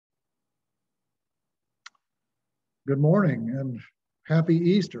Good morning and happy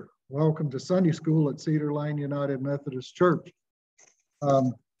Easter. Welcome to Sunday School at Cedar Lane United Methodist Church.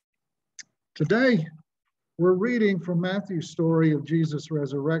 Today, we're reading from Matthew's story of Jesus'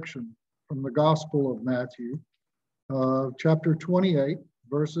 resurrection from the Gospel of Matthew, chapter 28,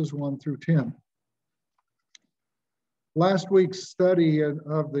 verses 1 through 10. Last week's study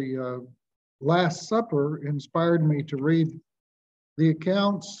of the Last Supper inspired me to read the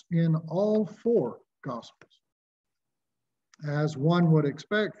accounts in all four Gospels. As one would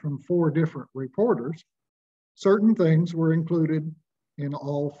expect from four different reporters, certain things were included in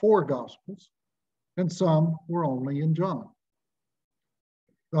all four Gospels, and some were only in John.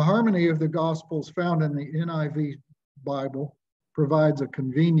 The harmony of the Gospels found in the NIV Bible provides a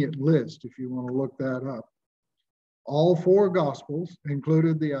convenient list if you want to look that up. All four Gospels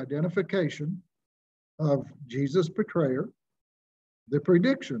included the identification of Jesus' betrayer, the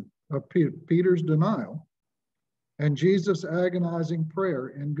prediction of Peter's denial, and Jesus' agonizing prayer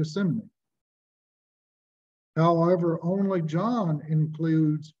in Gethsemane. However, only John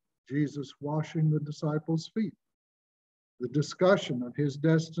includes Jesus washing the disciples' feet, the discussion of his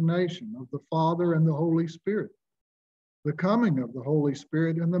destination, of the Father and the Holy Spirit, the coming of the Holy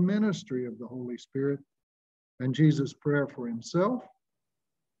Spirit and the ministry of the Holy Spirit, and Jesus' prayer for himself,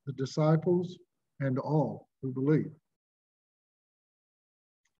 the disciples, and all who believe.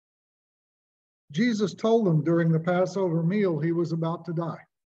 Jesus told them during the Passover meal he was about to die.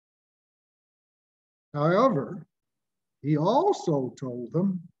 However, he also told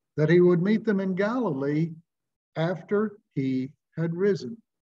them that he would meet them in Galilee after he had risen.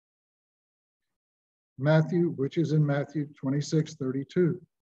 Which is in Matthew 26:32.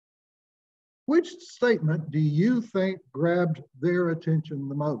 Which statement do you think grabbed their attention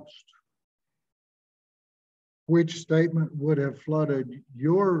the most? Which statement would have flooded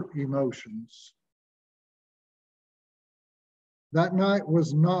your emotions? That night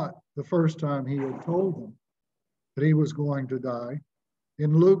was not the first time he had told them that he was going to die.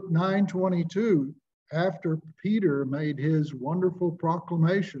 In Luke 9:22, after Peter made his wonderful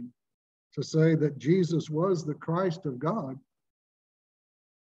proclamation to say that Jesus was the Christ of God,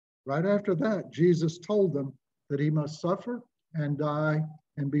 right after that, Jesus told them that he must suffer and die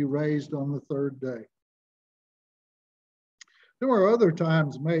and be raised on the third day. There were other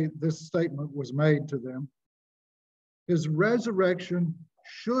times this statement was made to them. His resurrection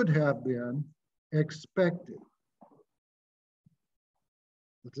should have been expected.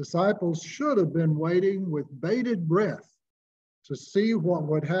 The disciples should have been waiting with bated breath to see what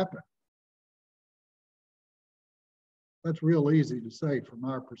would happen. That's real easy to say from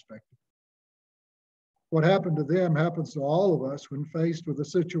our perspective. What happened to them happens to all of us when faced with a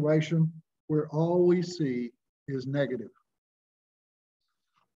situation where all we see is negative.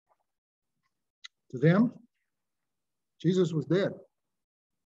 To them, Jesus was dead.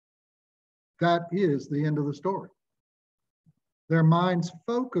 That is the end of the story. Their minds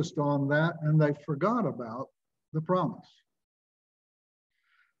focused on that and they forgot about the promise.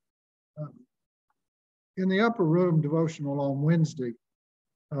 In the Upper Room devotional on Wednesday,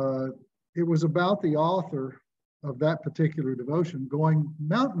 it was about the author of that particular devotion going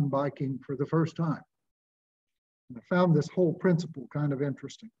mountain biking for the first time. And I found this whole principle kind of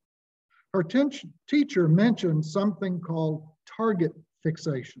interesting. Her teacher mentioned something called target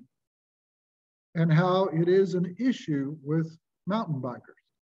fixation and how it is an issue with mountain bikers.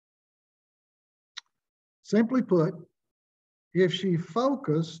 Simply put, if she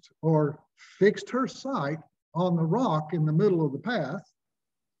focused or fixed her sight on the rock in the middle of the path,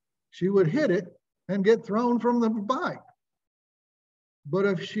 she would hit it and get thrown from the bike. But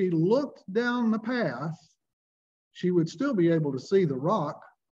if she looked down the path, she would still be able to see the rock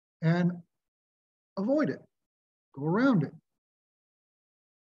and avoid it, go around it.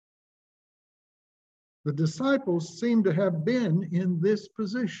 The disciples seem to have been in this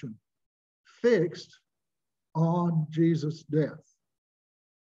position, fixed on Jesus' death.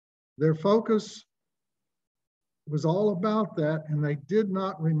 Their focus was all about that, and they did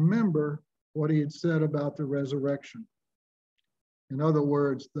not remember what he had said about the resurrection. In other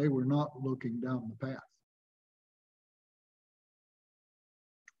words, they were not looking down the path.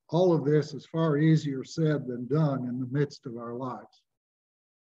 All of this is far easier said than done in the midst of our lives.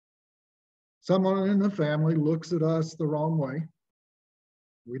 Someone in the family looks at us the wrong way.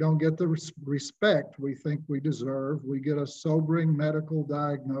 We don't get the respect we think we deserve. We get a sobering medical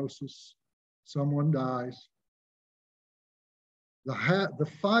diagnosis. Someone dies.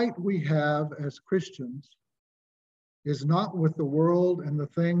 The fight we have as Christians is not with the world and the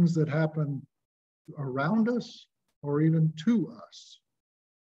things that happen around us or even to us.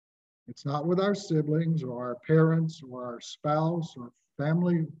 It's not with our siblings or our parents or our spouse or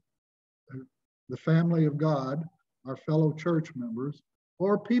family, the family of God, our fellow church members,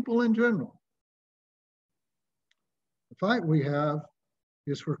 or people in general. The fight we have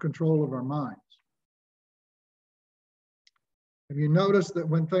is for control of our minds. Have you noticed that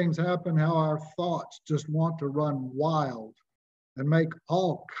when things happen, how our thoughts just want to run wild and make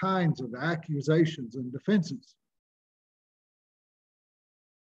all kinds of accusations and defenses?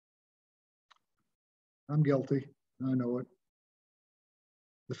 I'm guilty. I know it.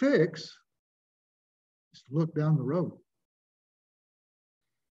 The fix is to look down the road.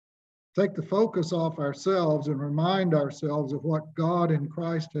 Take the focus off ourselves and remind ourselves of what God in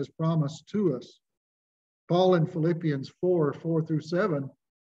Christ has promised to us. Paul in Philippians 4:4-7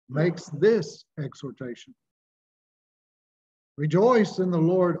 makes this exhortation. Rejoice in the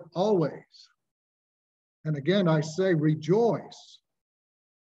Lord always. And again, I say rejoice.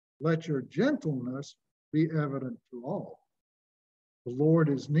 Let your gentleness be evident to all. The Lord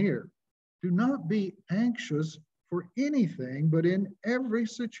is near. Do not be anxious for anything, but in every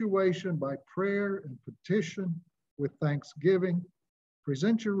situation by prayer and petition with thanksgiving,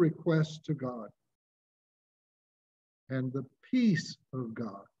 present your requests to God. And the peace of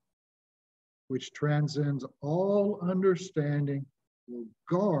God, which transcends all understanding, will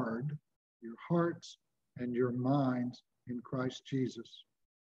guard your hearts and your minds in Christ Jesus.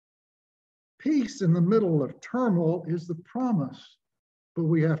 Peace in the middle of turmoil is the promise, but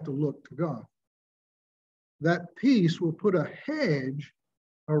we have to look to God. That peace will put a hedge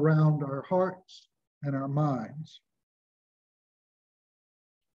around our hearts and our minds.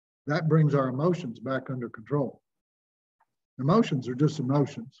 That brings our emotions back under control. Emotions are just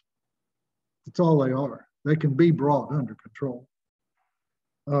emotions. That's all they are. They can be brought under control.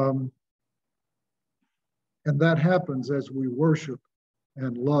 And that happens as we worship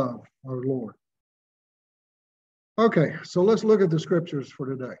and love our Lord. Okay, so let's look at the scriptures for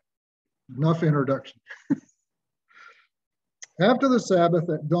today. Enough introduction. After the Sabbath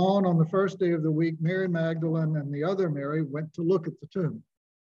at dawn on the first day of the week, Mary Magdalene and the other Mary went to look at the tomb.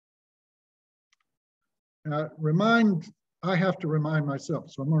 I have to remind myself,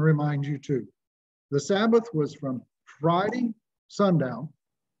 so I'm going to remind you too. The Sabbath was from Friday sundown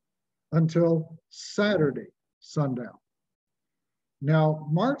until Saturday sundown. Now,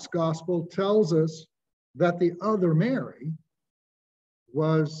 Mark's gospel tells us that the other Mary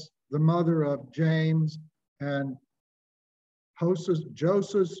was the mother of James and Joseph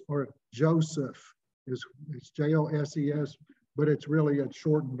is Joses, but it's really a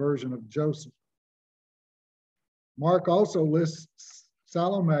shortened version of Joseph. Mark also lists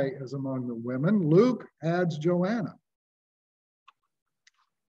Salome as among the women. Luke adds Joanna.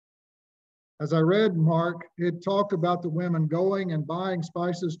 As I read Mark, it talked about the women going and buying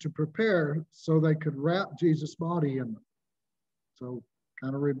spices to prepare so they could wrap Jesus' body in them. So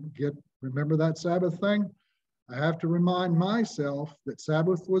kind of remember that Sabbath thing? I have to remind myself that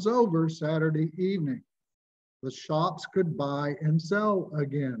Sabbath was over Saturday evening. The shops could buy and sell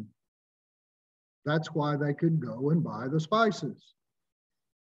again. That's why they could go and buy the spices.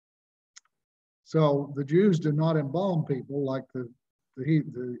 So the Jews did not embalm people like the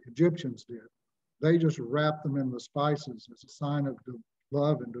Egyptians did. They just wrapped them in the spices as a sign of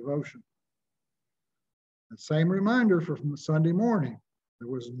love and devotion. The same reminder from Sunday morning. There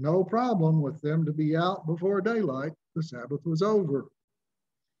was no problem with them to be out before daylight. The Sabbath was over.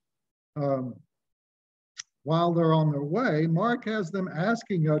 While they're on their way, Mark has them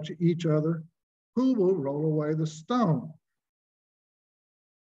asking each other, who will roll away the stone?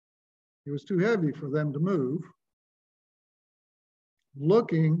 It was too heavy for them to move.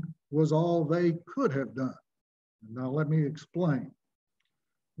 Looking was all they could have done. Now let me explain.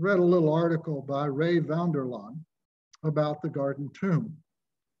 I read a little article by Ray Vander Laan about the garden tomb.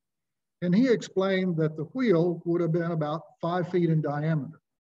 And he explained that the wheel would have been about 5 feet in diameter.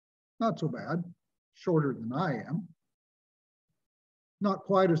 Not so bad, shorter than I am. Not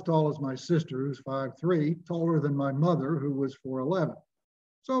quite as tall as my sister, who's 5'3", taller than my mother, who was 4'11".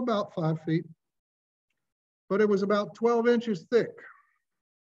 So about 5 feet. But it was about 12 inches thick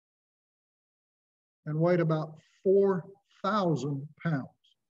and weighed about 4,000 pounds.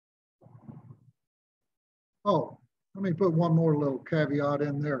 Oh, let me put one more little caveat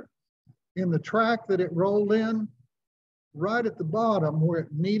in there. In the track that it rolled in, right at the bottom where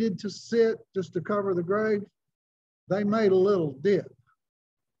it needed to sit just to cover the grave, they made a little dip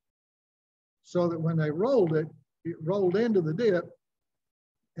so that when they rolled it, it rolled into the dip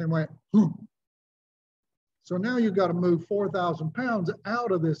and went, boom. So now you've got to move 4,000 pounds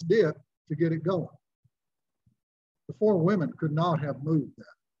out of this dip to get it going. The 4 women could not have moved that.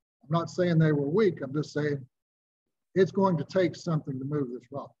 I'm not saying they were weak. I'm just saying it's going to take something to move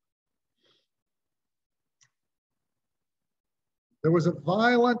this rock. There was a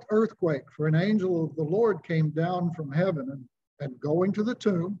violent earthquake, for an angel of the Lord came down from heaven and going to the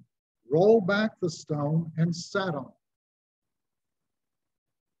tomb, rolled back the stone and sat on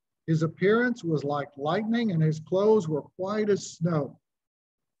it. His appearance was like lightning, and his clothes were white as snow.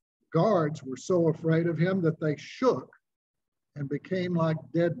 Guards were so afraid of him that they shook and became like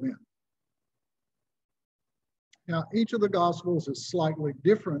dead men. Now, each of the Gospels is slightly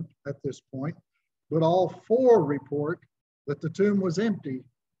different at this point, but all four report that the tomb was empty,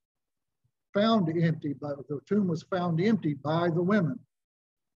 the tomb was found empty by the women.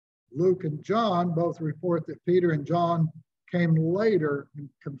 Luke and John both report that Peter and John came later and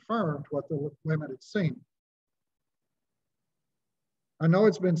confirmed what the women had seen. I know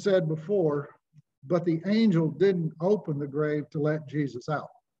it's been said before, but the angel didn't open the grave to let Jesus out.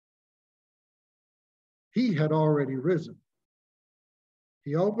 He had already risen.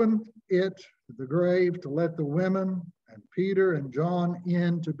 He opened the grave, to let the women and Peter and John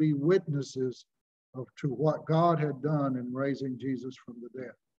in to be witnesses to what God had done in raising Jesus from the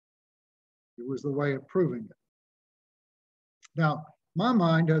dead. It was the way of proving it. Now, my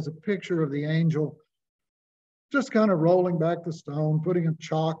mind has a picture of the angel just kind of rolling back the stone, putting a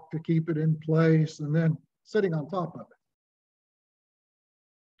chalk to keep it in place, and then sitting on top of it.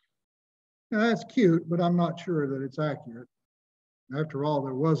 Now, that's cute, but I'm not sure that it's accurate. After all,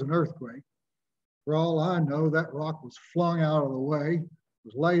 there was an earthquake. For all I know, that rock was flung out of the way,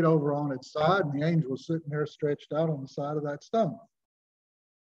 was laid over on its side, and the angel was sitting there stretched out on the side of that stone.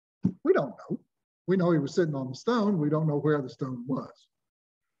 We don't know. We know he was sitting on the stone. We don't know where the stone was.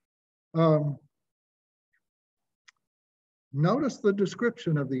 Notice the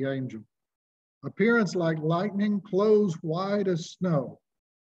description of the angel. Appearance like lightning, clothes white as snow.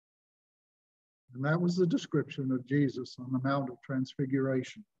 And that was the description of Jesus on the Mount of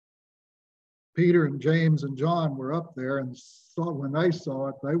Transfiguration. Peter and James and John were up there, and when they saw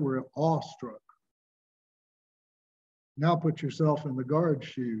it, they were awestruck. Now put yourself in the guard's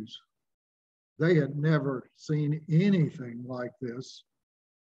shoes. They had never seen anything like this,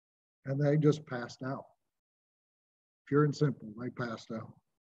 and they just passed out. Pure and simple, they passed out.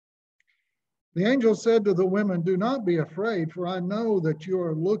 The angel said to the women, "Do not be afraid, for I know that you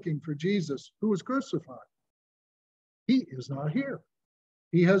are looking for Jesus, who was crucified. He is not here.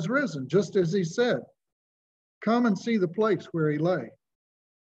 He has risen, just as he said. Come and see the place where he lay.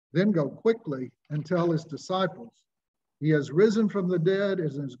 Then go quickly and tell his disciples, he has risen from the dead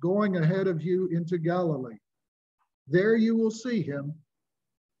and is going ahead of you into Galilee. There you will see him.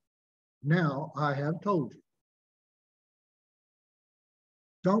 Now I have told you."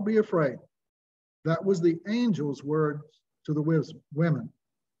 Don't be afraid. That was the angel's words to the women.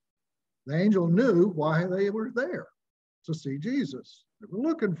 The angel knew why they were there, to see Jesus. They were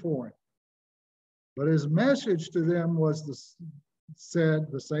looking for him. But his message to them was the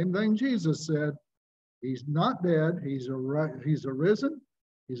same thing Jesus said. He's not dead. He's arisen.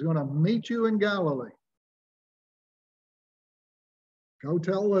 He's going to meet you in Galilee. Go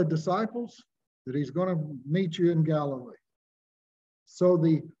tell the disciples that he's going to meet you in Galilee. So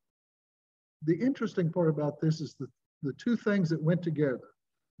the interesting part about this is the two things that went together.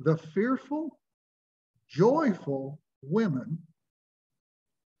 The fearful, joyful women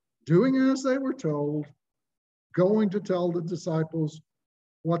doing as they were told, going to tell the disciples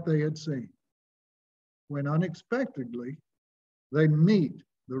what they had seen. When unexpectedly, they meet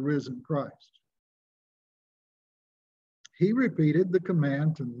the risen Christ. He repeated the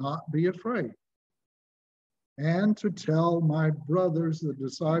command to not be afraid and to tell my brothers, the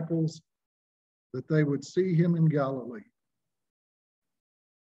disciples, that they would see him in Galilee.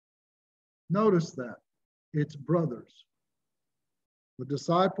 Notice that. It's brothers. The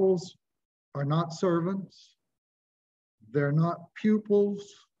disciples are not servants. They're not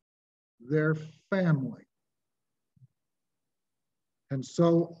pupils. They're family. And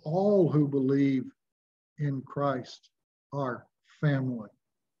so all who believe in Christ are family.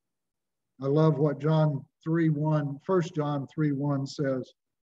 I love what 1 John 3:1 says.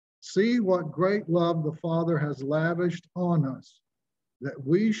 See what great love the Father has lavished on us, that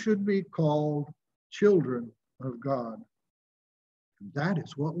we should be called children of God. And that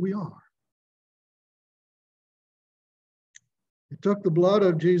is what we are. It took the blood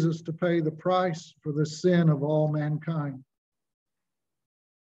of Jesus to pay the price for the sin of all mankind.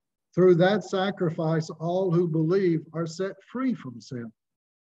 Through that sacrifice, all who believe are set free from sin.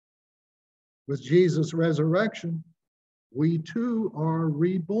 With Jesus' resurrection, we too are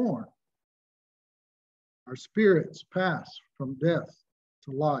reborn. Our spirits pass from death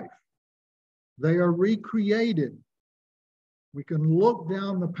to life. They are recreated. We can look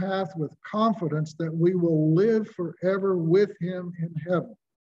down the path with confidence that we will live forever with him in heaven.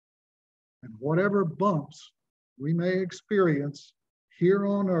 And whatever bumps we may experience here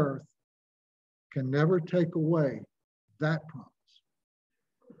on earth can never take away that promise.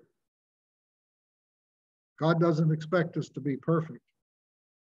 God doesn't expect us to be perfect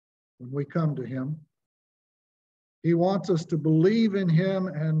when we come to him. He wants us to believe in him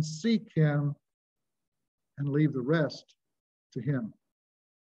and seek him and leave the rest to him.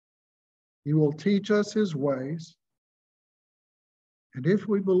 He will teach us his ways. And if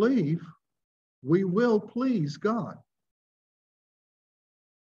we believe, we will please God.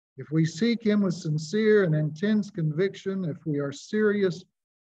 If we seek him with sincere and intense conviction, if we are serious,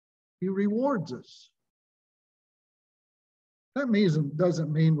 he rewards us. That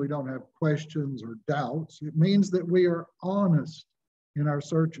doesn't mean we don't have questions or doubts. It means that we are honest in our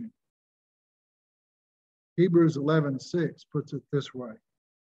searching. Hebrews 11:6 puts it this way.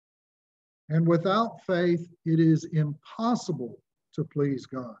 And without faith, it is impossible to please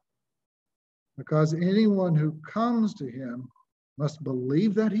God, because anyone who comes to him must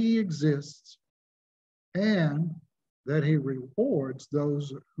believe that he exists and that he rewards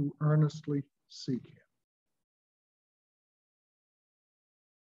those who earnestly seek him.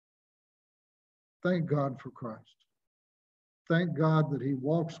 Thank God for Christ. Thank God that he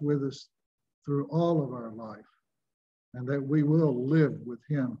walks with us through all of our life and that we will live with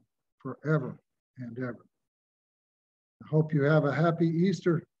him forever and ever. I hope you have a happy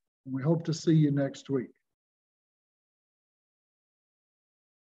Easter, and we hope to see you next week.